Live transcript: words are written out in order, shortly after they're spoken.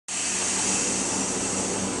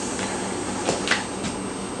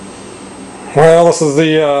Well, this is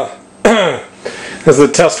the this is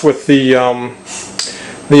the test with the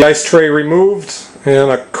ice tray removed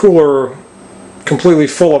and a cooler completely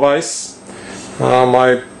full of ice.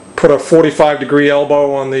 I put a 45-degree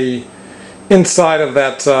elbow on the inside of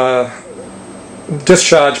that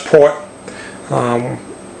discharge port,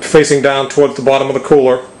 facing down towards the bottom of the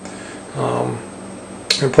cooler,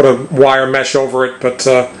 and put a wire mesh over it. But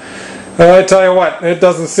I tell you what, it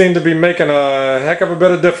doesn't seem to be making a heck of a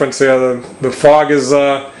bit of difference here. The fog is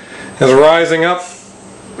rising up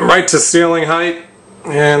right to ceiling height,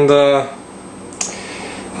 and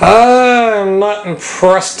I'm not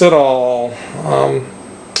impressed at all.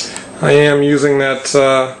 I am using that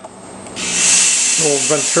little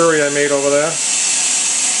venturi I made over there. I'm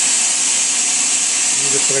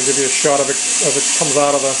just going to give you a shot of it as it comes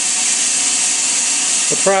out of the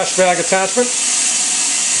trash bag attachment.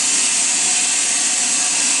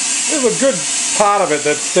 There's a good part of it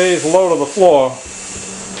that stays low to the floor,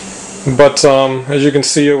 but as you can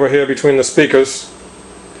see over here between the speakers,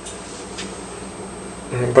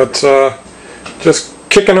 but just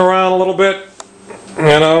kicking around a little bit, you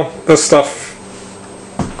know, this stuff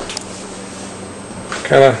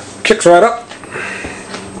kind of kicks right up,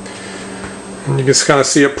 and you can kind of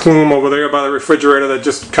see a plume over there by the refrigerator that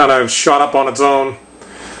just kind of shot up on its own.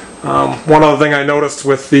 One other thing I noticed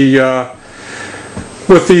with the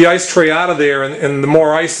ice tray out of there and the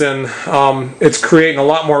more ice in, it's creating a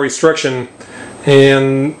lot more restriction,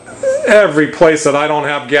 and every place that I don't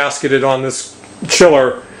have gasketed on this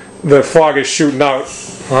chiller, the fog is shooting out.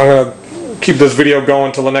 I'm going to keep this video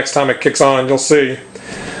going till the next time it kicks on. You'll see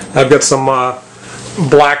I've got some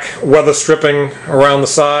black weather stripping around the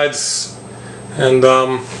sides, and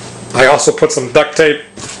I also put some duct tape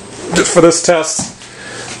just for this test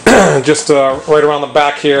just right around the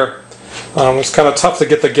back here. It's kind of tough to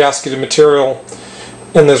get the gasketed material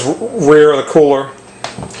in this rear of the cooler,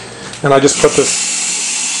 and I just put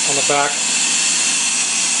this on the back.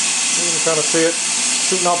 You can kind of see it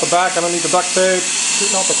shooting out the back underneath the duct tape,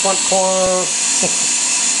 shooting out the front corner.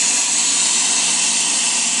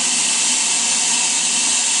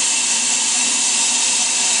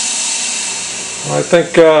 I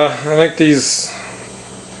think these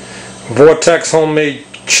Vortex homemade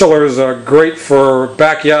chillers are great for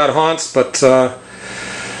backyard haunts, but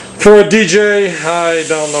for a DJ, I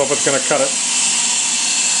don't know if it's going to cut it.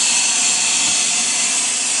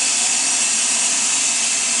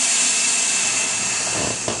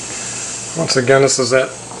 Once again, this is that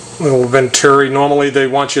little venturi. Normally they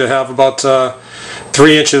want you to have about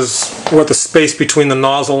 3 inches worth of space between the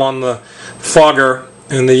nozzle on the fogger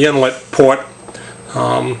and the inlet port.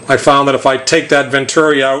 I found that if I take that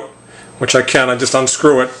venturi out, which I can, I just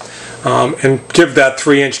unscrew it, and give that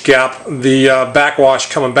 3-inch gap, the backwash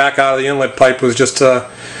coming back out of the inlet pipe was just a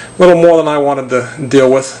little more than I wanted to deal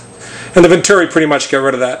with. And the venturi pretty much got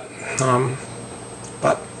rid of that.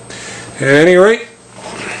 But at any rate,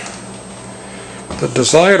 the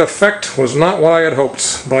desired effect was not what I had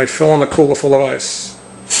hoped by filling the cooler full of ice.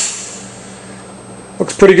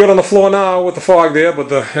 Looks pretty good on the floor now with the fog there,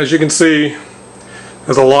 but as you can see,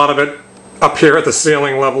 there's a lot of it up here at the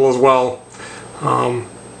ceiling level as well. I'm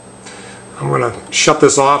going to shut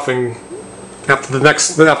this off, and after the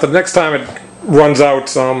next time it runs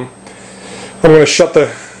out, I'm going to shut the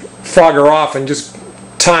fogger off and just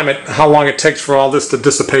time it how long it takes for all this to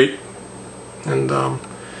dissipate, and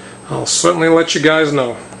I'll certainly let you guys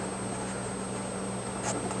know.